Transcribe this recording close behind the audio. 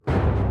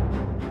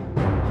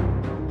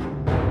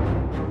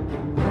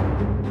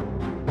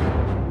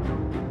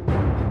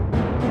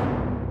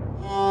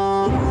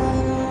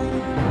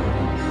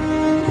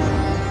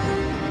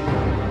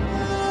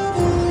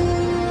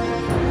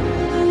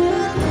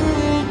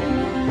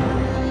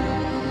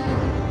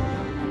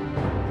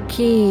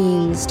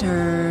Keen's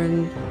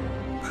Turn,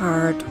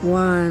 Part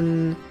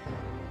 1,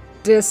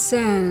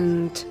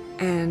 Descent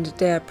and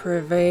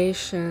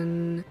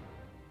Deprivation.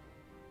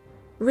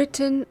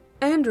 Written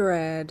and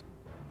read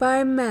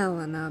by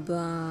Melina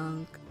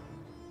Blanc.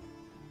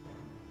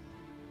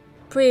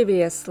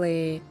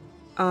 Previously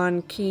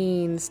on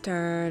Keen's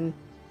Turn.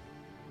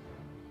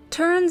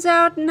 Turns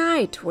out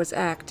Knight was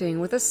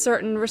acting with a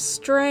certain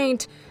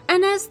restraint,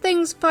 and as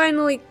things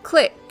finally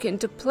click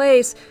into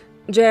place,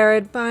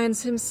 Jared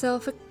finds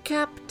himself a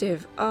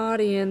captive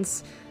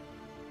audience.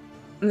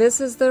 This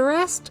is the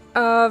rest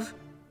of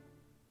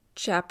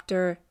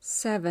Chapter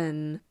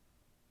 7.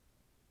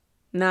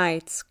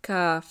 Knight's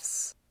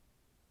Cuffs.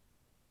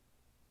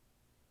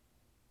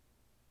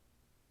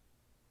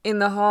 In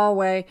the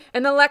hallway,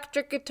 an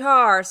electric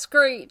guitar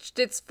screeched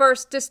its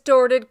first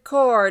distorted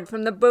chord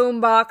from the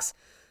boombox.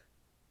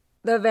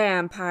 The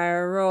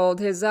vampire rolled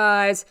his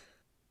eyes.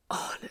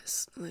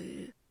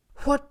 Honestly,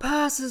 what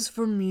passes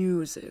for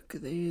music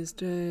these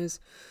days?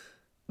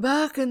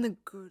 Back in the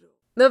good old...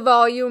 The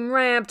volume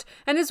ramped,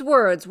 and his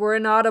words were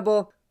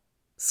inaudible.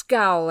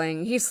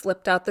 Scowling, he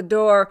slipped out the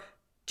door.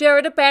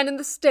 Jared abandoned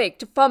the stake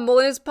to fumble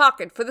in his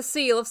pocket for the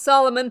seal of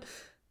Solomon.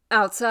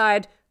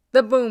 Outside,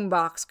 the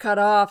boombox cut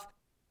off.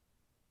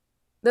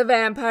 The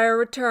vampire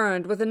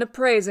returned with an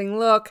appraising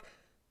look.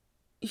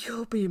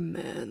 You'll be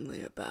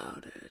manly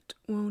about it,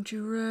 won't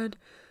you, Red?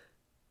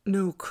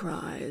 No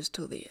cries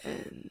till the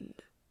end.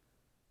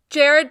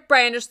 Jared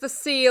brandished the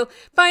seal,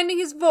 finding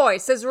his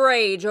voice as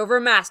rage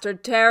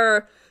overmastered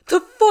terror.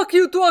 The fuck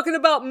you talking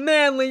about,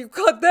 manly, you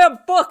goddamn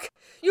fuck?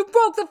 You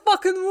broke the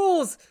fucking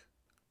rules!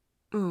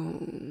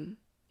 Oh,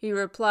 he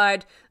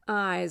replied,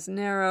 eyes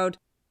narrowed.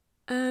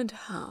 And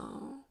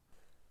how?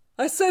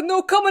 I said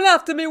no coming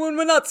after me when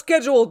we're not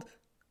scheduled.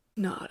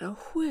 Not a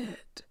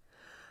whit.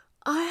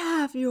 I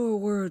have your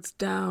words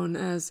down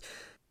as,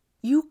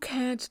 you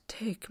can't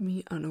take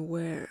me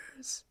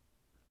unawares.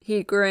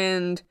 He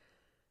grinned.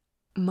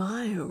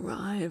 My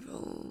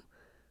arrival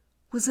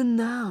was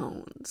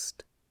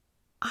announced.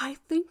 I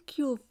think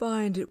you'll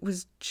find it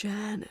was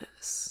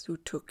Janice who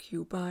took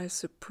you by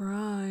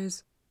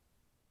surprise.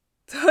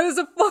 That is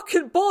a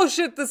fucking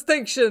bullshit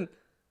distinction!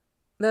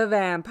 The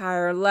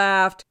vampire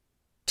laughed.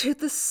 Did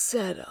the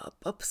setup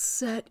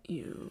upset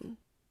you?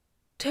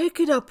 Take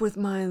it up with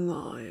my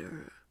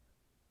lawyer.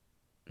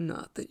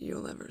 Not that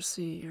you'll ever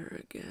see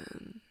her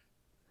again.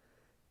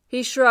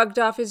 He shrugged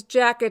off his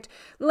jacket,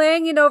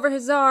 laying it over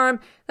his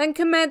arm, then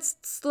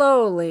commenced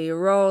slowly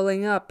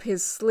rolling up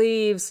his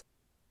sleeves.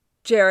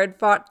 Jared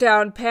fought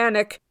down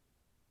panic.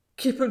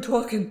 Keep him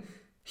talking.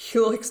 He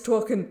likes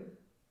talking.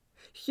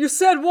 You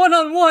said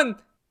one-on-one.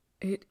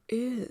 It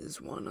is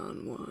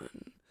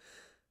one-on-one.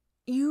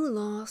 You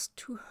lost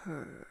to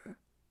her,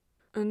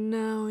 and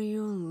now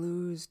you'll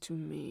lose to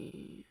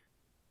me.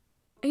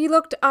 He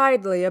looked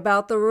idly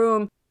about the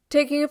room,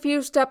 taking a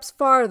few steps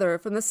farther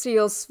from the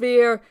seal's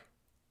sphere.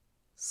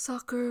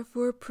 Sucker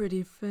for a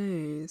pretty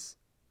face.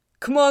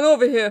 Come on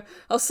over here.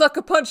 I'll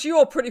sucker punch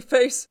your pretty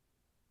face.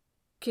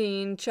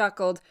 Keen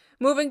chuckled,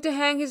 moving to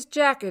hang his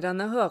jacket on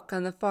the hook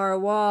on the far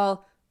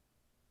wall.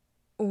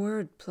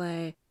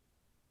 Wordplay.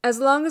 As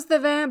long as the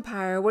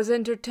vampire was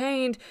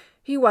entertained,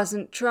 he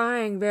wasn't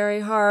trying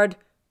very hard.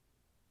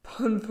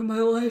 Pun for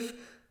my life.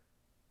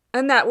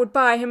 And that would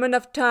buy him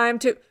enough time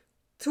to...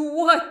 To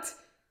what?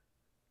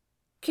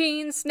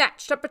 Keen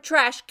snatched up a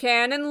trash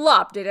can and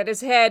lobbed it at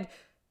his head.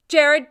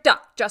 Jared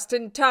ducked just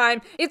in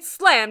time. It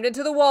slammed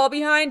into the wall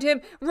behind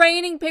him,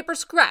 raining paper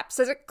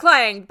scraps as it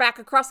clanged back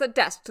across the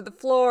desk to the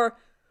floor.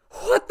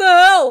 What the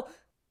hell?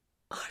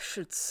 I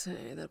should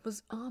say that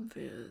was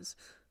obvious.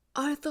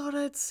 I thought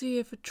I'd see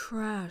if a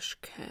trash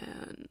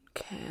can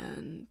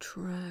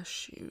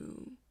trash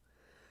you.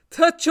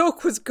 That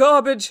joke was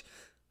garbage.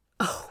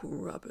 Oh,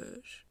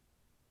 rubbish.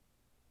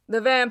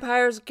 The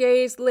vampire's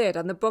gaze lit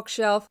on the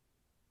bookshelf.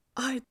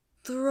 I'd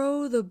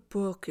throw the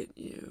book at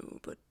you,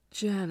 but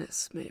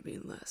Janice may be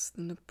less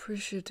than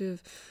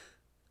appreciative.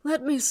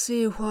 Let me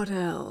see what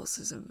else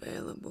is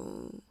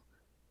available.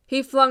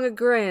 He flung a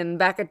grin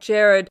back at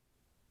Jared.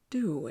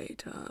 Do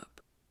wait up.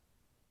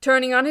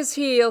 Turning on his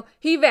heel,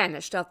 he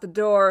vanished out the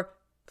door.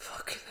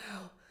 Fucking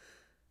hell.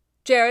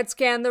 Jared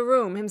scanned the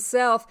room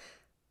himself.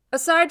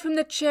 Aside from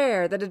the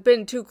chair that had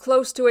been too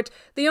close to it,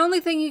 the only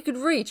thing he could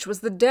reach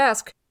was the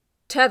desk.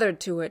 Tethered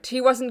to it, he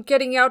wasn't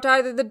getting out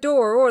either the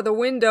door or the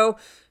window.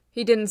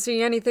 He didn't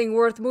see anything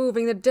worth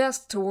moving the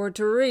desk toward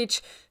to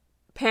reach.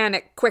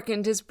 Panic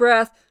quickened his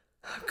breath.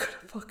 I'm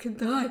gonna fucking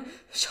die.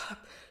 Shut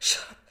up,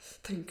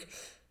 think.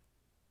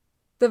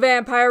 The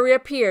vampire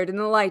reappeared in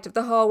the light of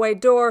the hallway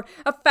door,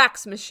 a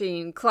fax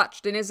machine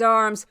clutched in his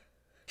arms.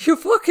 You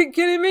fucking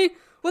kidding me?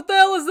 What the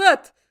hell is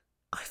that?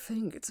 I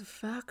think it's a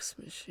fax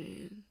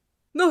machine.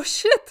 No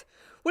shit!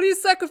 What are you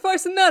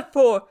sacrificing that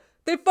for?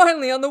 They're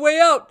finally on the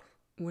way out.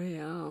 Way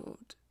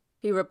out,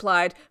 he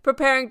replied,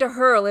 preparing to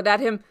hurl it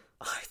at him.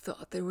 I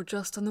thought they were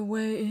just on the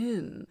way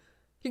in.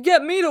 You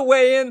get me to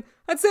weigh in?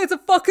 I'd say it's a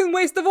fucking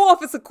waste of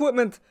office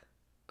equipment.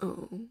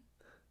 Oh,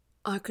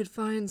 I could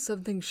find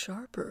something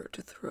sharper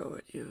to throw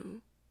at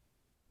you.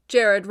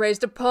 Jared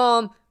raised a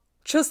palm.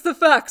 "Just the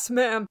facts,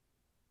 ma'am."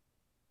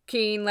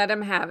 Keen let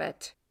him have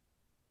it.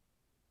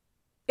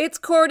 Its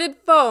corded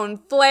phone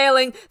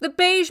flailing, the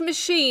beige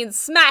machine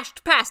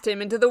smashed past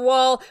him into the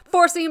wall,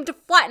 forcing him to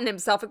flatten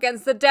himself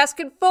against the desk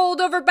and fold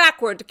over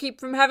backward to keep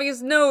from having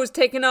his nose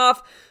taken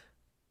off.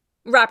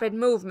 Rapid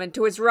movement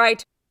to his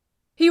right.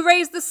 He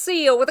raised the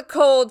seal with a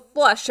cold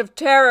flush of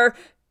terror.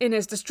 In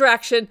his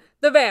distraction,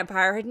 the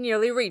vampire had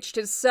nearly reached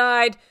his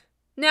side.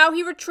 Now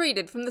he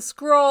retreated from the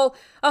scroll,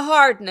 a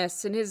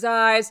hardness in his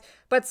eyes,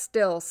 but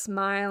still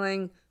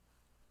smiling.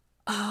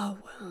 "Ah,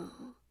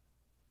 well,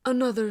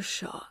 another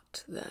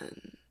shot,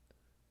 then."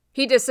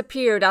 He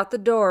disappeared out the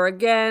door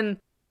again.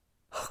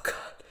 "Oh,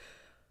 God,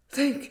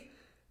 think.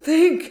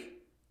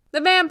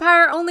 The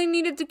vampire only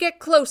needed to get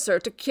closer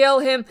to kill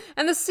him,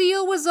 and the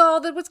seal was all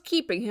that was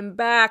keeping him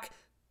back.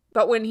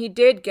 But when he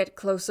did get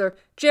closer,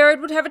 Jared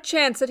would have a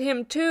chance at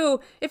him too,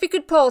 if he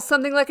could pull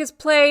something like his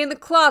play in the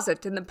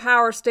closet in the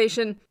power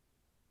station.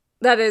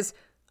 That is,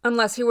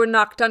 unless he were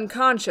knocked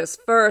unconscious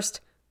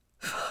first.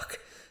 Fuck.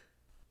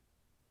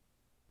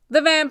 The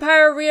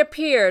vampire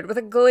reappeared with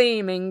a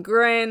gleaming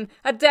grin,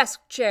 a desk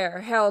chair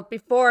held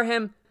before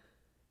him.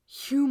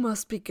 "You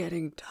must be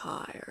getting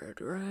tired,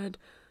 Red.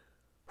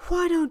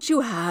 Why don't you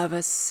have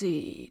a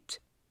seat?"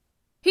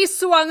 He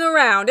swung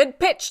around and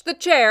pitched the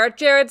chair at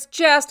Jared's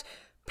chest.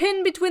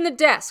 Pinned between the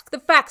desk, the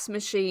fax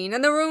machine,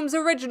 and the room's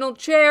original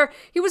chair,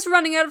 he was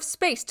running out of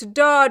space to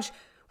dodge.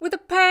 With a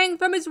pang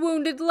from his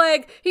wounded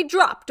leg, he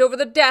dropped over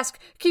the desk,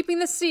 keeping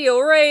the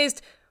seal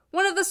raised.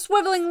 One of the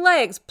swiveling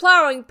legs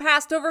plowing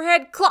past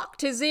overhead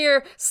clocked his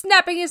ear,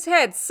 snapping his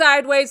head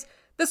sideways.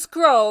 The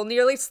scroll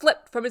nearly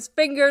slipped from his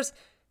fingers.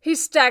 He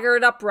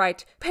staggered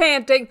upright,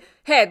 panting,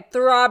 head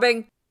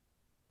throbbing.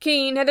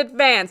 Keen had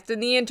advanced in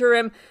the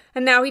interim,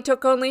 and now he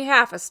took only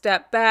half a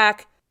step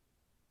back.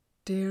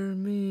 "Dear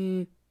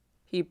me,"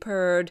 he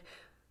purred,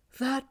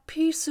 "that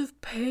piece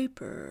of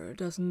paper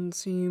doesn't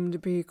seem to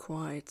be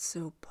quite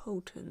so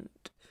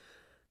potent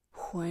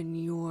when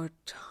you're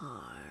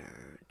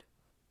tired."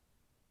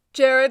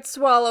 Jared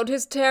swallowed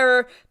his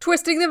terror,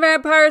 twisting the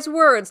vampire's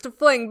words to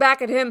fling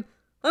back at him.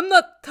 "I'm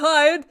not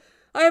tired.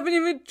 I haven't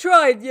even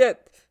tried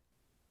yet."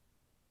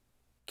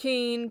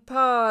 Keen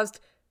paused,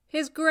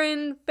 his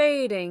grin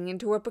fading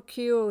into a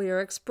peculiar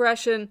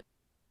expression.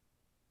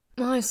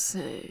 "I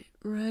say,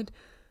 Red,"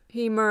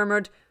 he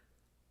murmured,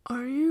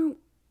 "are you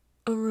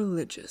a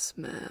religious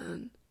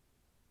man?"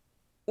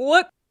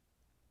 "What?"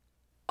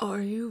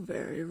 "Are you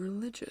very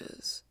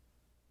religious?"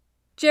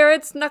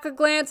 Jared snuck a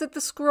glance at the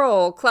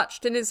scroll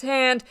clutched in his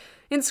hand,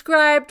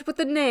 inscribed with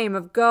the name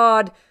of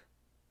God.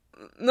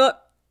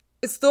 "Not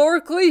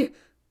historically."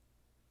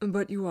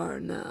 "But you are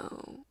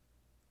now."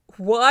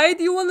 "Why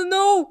do you want to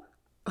know?"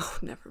 "Oh,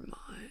 never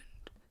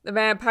mind," the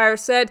vampire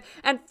said,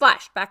 and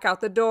flashed back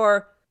out the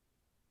door.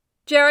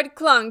 Jared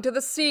clung to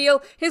the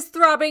seal, his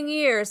throbbing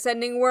ear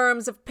sending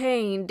worms of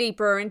pain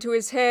deeper into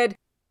his head.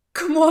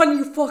 "Come on,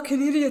 you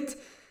fucking idiot!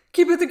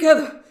 Keep it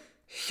together!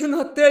 You're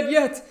not dead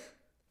yet!"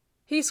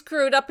 He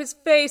screwed up his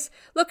face,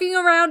 looking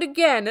around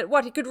again at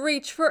what he could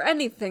reach for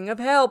anything of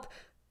help.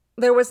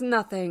 There was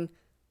nothing.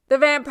 The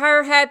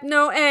vampire had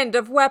no end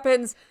of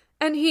weapons,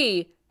 and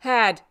he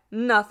had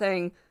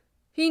nothing.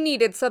 He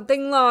needed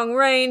something long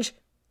range,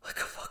 like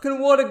a fucking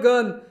water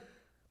gun.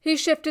 He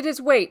shifted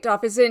his weight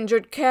off his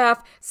injured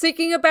calf,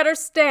 seeking a better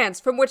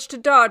stance from which to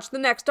dodge the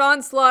next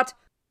onslaught.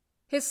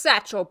 His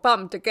satchel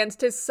bumped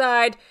against his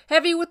side,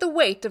 heavy with the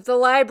weight of the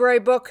library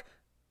book.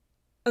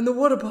 "And the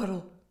water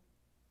bottle."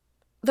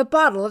 The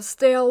bottle of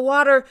stale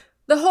water,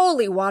 the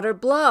holy water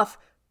Bluff,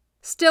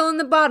 still in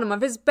the bottom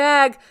of his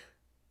bag.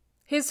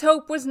 His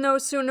hope was no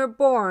sooner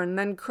born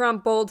than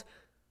crumpled.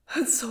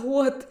 "And so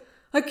what?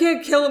 I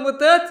can't kill him with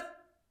that?"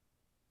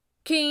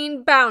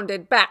 Keen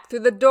bounded back through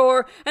the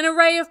door, an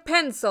array of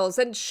pencils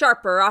and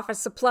sharper office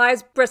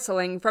supplies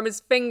bristling from his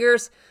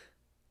fingers.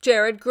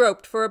 Jared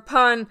groped for a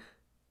pun.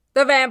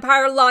 The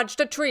vampire launched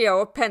a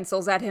trio of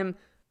pencils at him.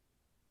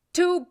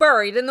 Two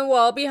buried in the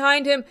wall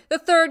behind him, the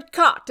third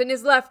caught in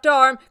his left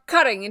arm,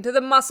 cutting into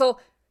the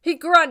muscle. He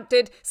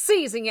grunted,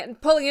 seizing it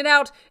and pulling it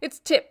out, its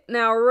tip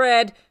now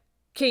red.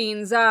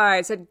 Keen's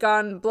eyes had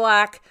gone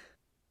black.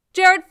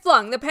 Jared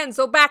flung the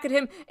pencil back at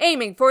him,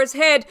 aiming for his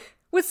head.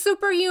 With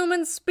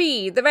superhuman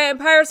speed, the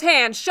vampire's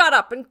hand shot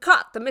up and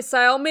caught the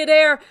missile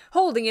midair,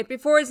 holding it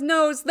before his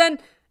nose. Then,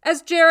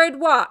 as Jared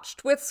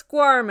watched with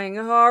squirming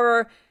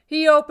horror,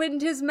 he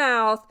opened his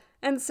mouth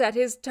and set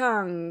his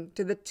tongue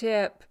to the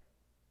tip.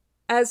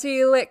 As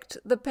he licked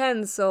the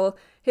pencil,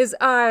 his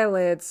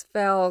eyelids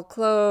fell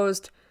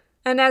closed,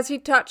 and as he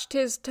touched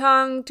his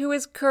tongue to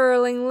his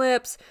curling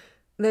lips,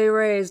 they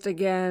raised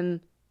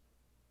again.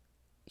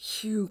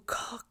 "You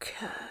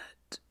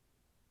cockhead."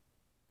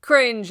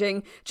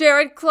 Cringing,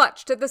 Jared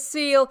clutched at the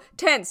seal,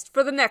 tensed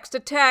for the next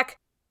attack.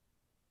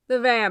 The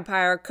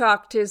vampire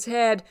cocked his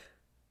head.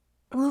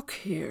 "Look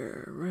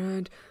here,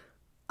 Red,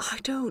 I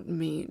don't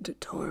mean to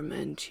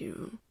torment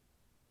you,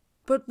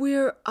 but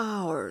we're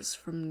hours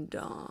from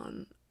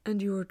dawn,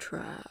 and you're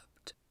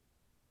trapped.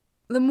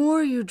 The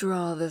more you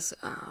draw this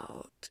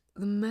out,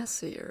 the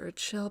messier it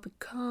shall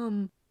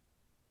become.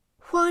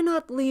 Why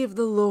not leave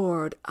the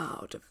Lord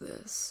out of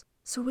this,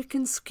 so we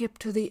can skip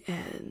to the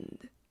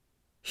end?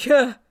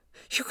 Yeah,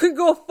 you can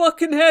go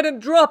fucking ahead and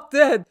drop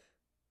dead.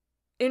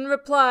 In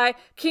reply,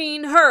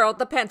 Keen hurled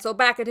the pencil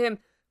back at him.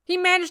 He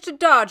managed to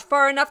dodge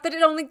far enough that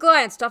it only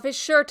glanced off his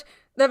shirt.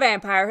 The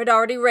vampire had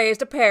already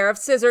raised a pair of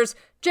scissors.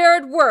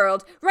 Jared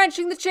whirled,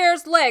 wrenching the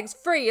chair's legs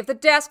free of the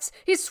desks.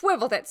 He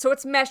swiveled it so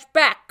its mesh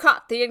back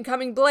caught the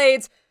incoming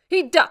blades.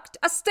 He ducked,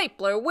 a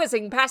stapler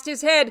whizzing past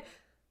his head.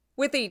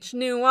 With each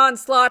new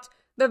onslaught,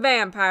 the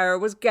vampire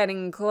was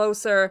getting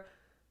closer.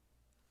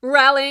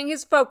 Rallying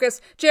his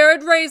focus,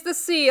 Jared raised the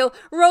seal,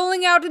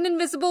 rolling out an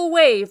invisible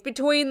wave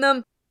between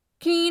them.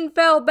 Keen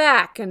fell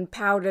back and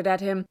pouted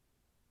at him.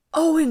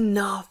 Oh,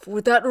 enough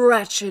with that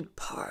wretched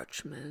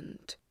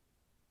parchment.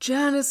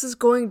 Janice is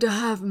going to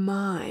have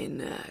my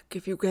neck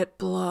if you get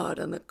blood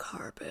on the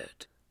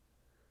carpet.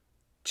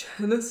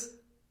 Janice?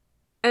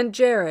 And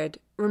Jared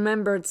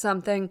remembered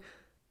something.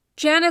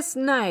 Janice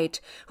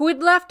Knight, who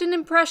had left an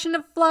impression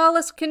of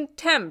flawless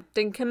contempt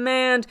and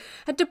command,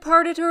 had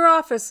departed her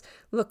office,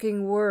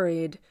 looking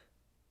worried.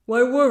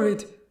 Why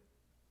worried?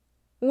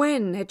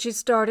 When had she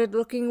started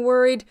looking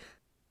worried?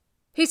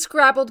 He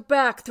scrabbled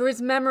back through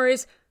his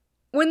memories.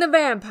 When the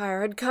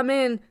vampire had come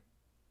in.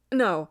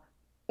 No,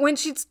 when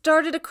she'd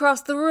started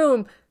across the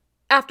room,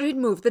 after he'd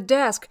moved the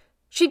desk.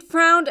 She'd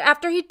frowned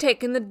after he'd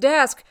taken the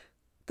desk.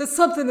 There's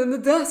something in the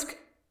desk.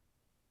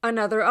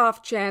 Another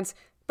off chance,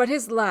 but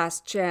his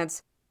last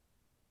chance.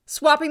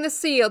 Swapping the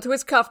seal to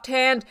his cuffed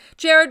hand,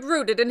 Jared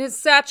rooted in his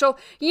satchel,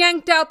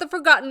 yanked out the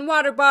forgotten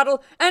water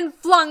bottle, and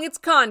flung its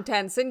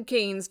contents in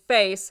Keen's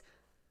face.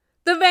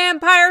 The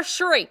vampire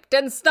shrieked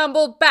and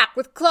stumbled back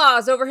with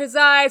claws over his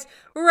eyes,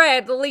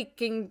 red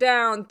leaking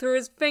down through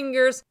his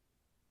fingers.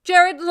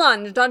 Jared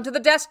lunged onto the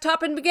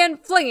desktop and began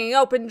flinging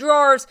open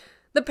drawers.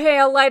 The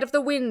pale light of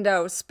the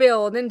window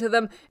spilled into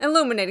them,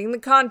 illuminating the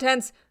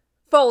contents.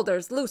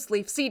 Folders,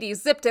 loose-leaf CDs,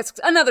 zip disks,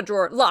 another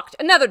drawer, locked,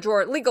 another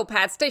drawer, legal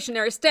pads,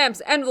 stationery,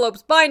 stamps,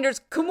 envelopes,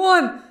 binders. Come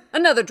on!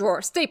 Another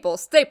drawer,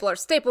 staples, stapler,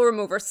 staple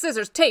remover,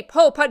 scissors, tape,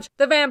 hole punch.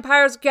 The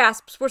vampire's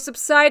gasps were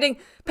subsiding.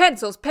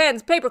 Pencils,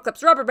 pens, paper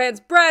clips, rubber bands,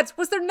 brads.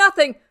 Was there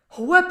nothing?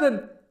 A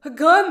weapon? A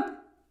gun?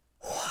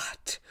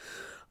 What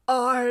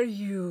are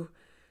you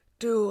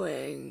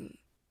doing?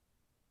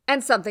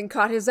 And something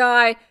caught his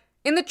eye.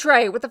 In the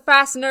tray with the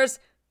fasteners,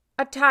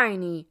 a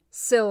tiny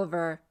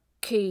silver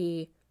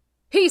key.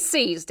 He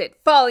seized it,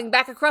 falling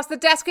back across the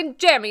desk and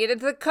jamming it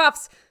into the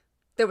cuffs.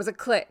 There was a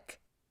click.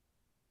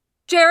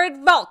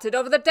 Jared vaulted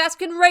over the desk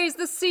and raised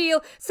the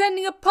seal,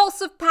 sending a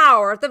pulse of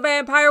power at the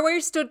vampire where he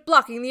stood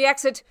blocking the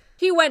exit.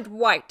 He went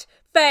white,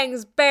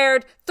 fangs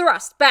bared,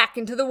 thrust back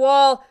into the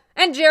wall,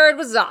 and Jared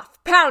was off,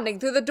 pounding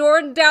through the door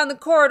and down the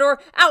corridor,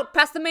 out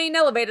past the main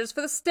elevators for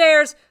the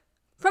stairs.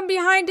 From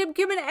behind him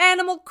came an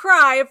animal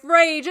cry of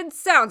rage and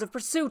sounds of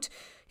pursuit.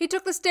 He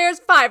took the stairs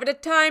 5 at a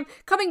time,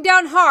 coming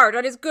down hard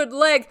on his good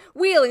leg,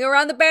 wheeling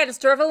around the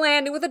banister of a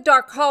landing with a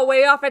dark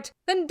hallway off it,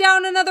 then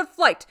down another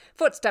flight,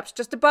 footsteps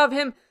just above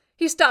him.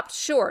 He stopped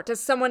short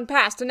as someone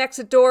passed an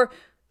exit door.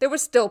 There were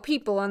still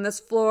people on this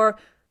floor.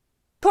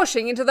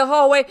 Pushing into the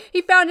hallway,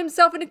 he found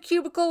himself in a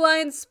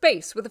cubicle-lined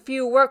space with a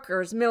few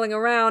workers milling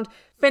around,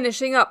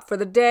 finishing up for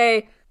the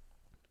day.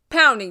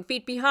 Pounding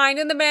feet behind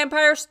him, the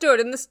vampire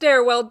stood in the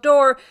stairwell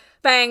door,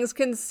 fangs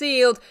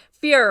concealed,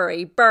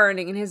 fury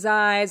burning in his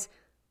eyes.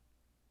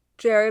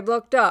 Jared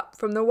looked up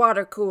from the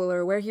water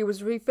cooler where he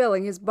was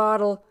refilling his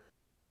bottle.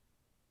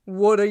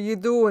 What are you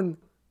doing?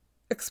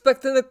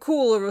 Expecting a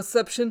cooler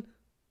reception?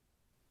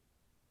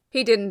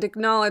 He didn't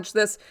acknowledge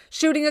this,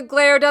 shooting a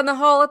glare down the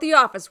hall at the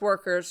office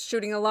workers,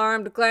 shooting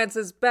alarmed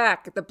glances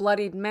back at the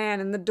bloodied man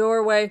in the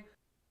doorway.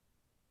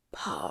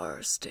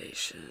 Power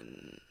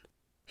station,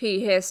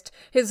 he hissed,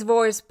 his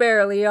voice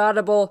barely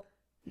audible.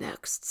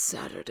 Next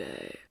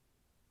Saturday.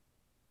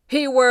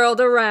 He whirled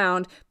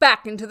around,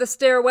 back into the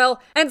stairwell,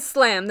 and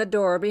slammed the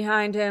door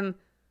behind him.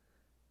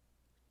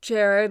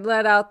 Jared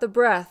let out the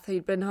breath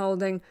he'd been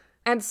holding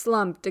and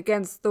slumped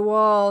against the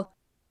wall.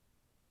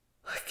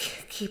 I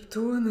can't keep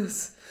doing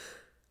this.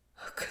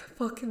 I'm gonna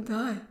fucking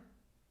die.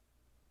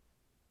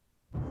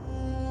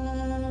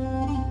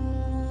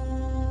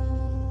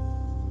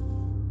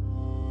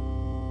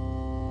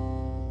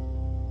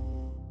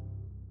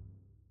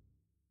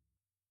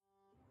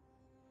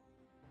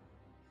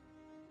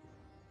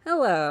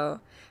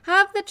 Hello.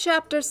 Have the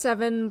Chapter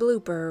 7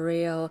 blooper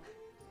reel.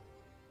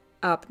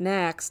 Up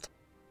next,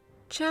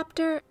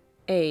 Chapter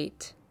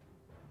 8.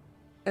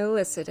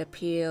 Illicit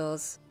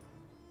Appeals.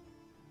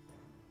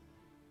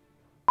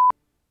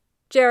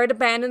 Jared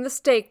abandoned the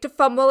stake to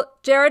fumble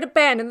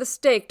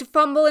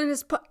in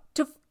his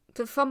to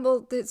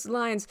fumble his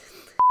lines.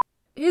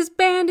 His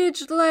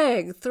bandaged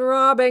leg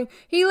throbbing,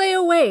 he lay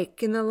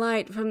awake in the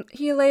light I'm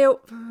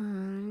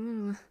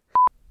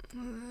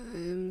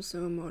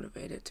so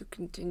motivated to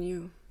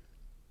continue.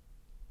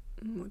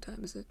 What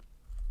time is it?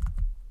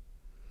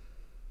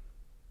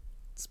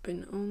 It's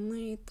been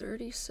only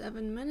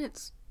 37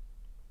 minutes.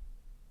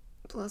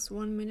 Plus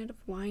 1 minute of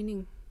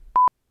whining.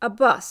 A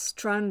bus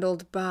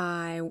trundled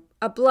by,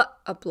 a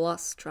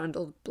bluss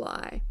trundled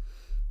by.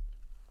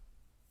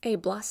 A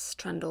bluss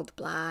trundled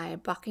by,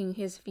 blocking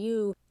his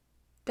view.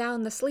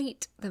 Down the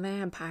sleet, the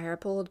vampire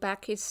pulled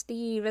back his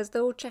sleeve as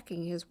though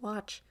checking his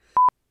watch.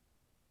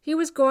 He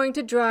was going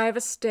to drive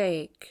a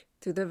stake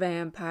through the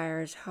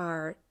vampire's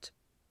heart.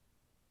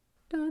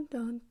 Dun,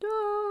 dun,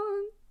 dun.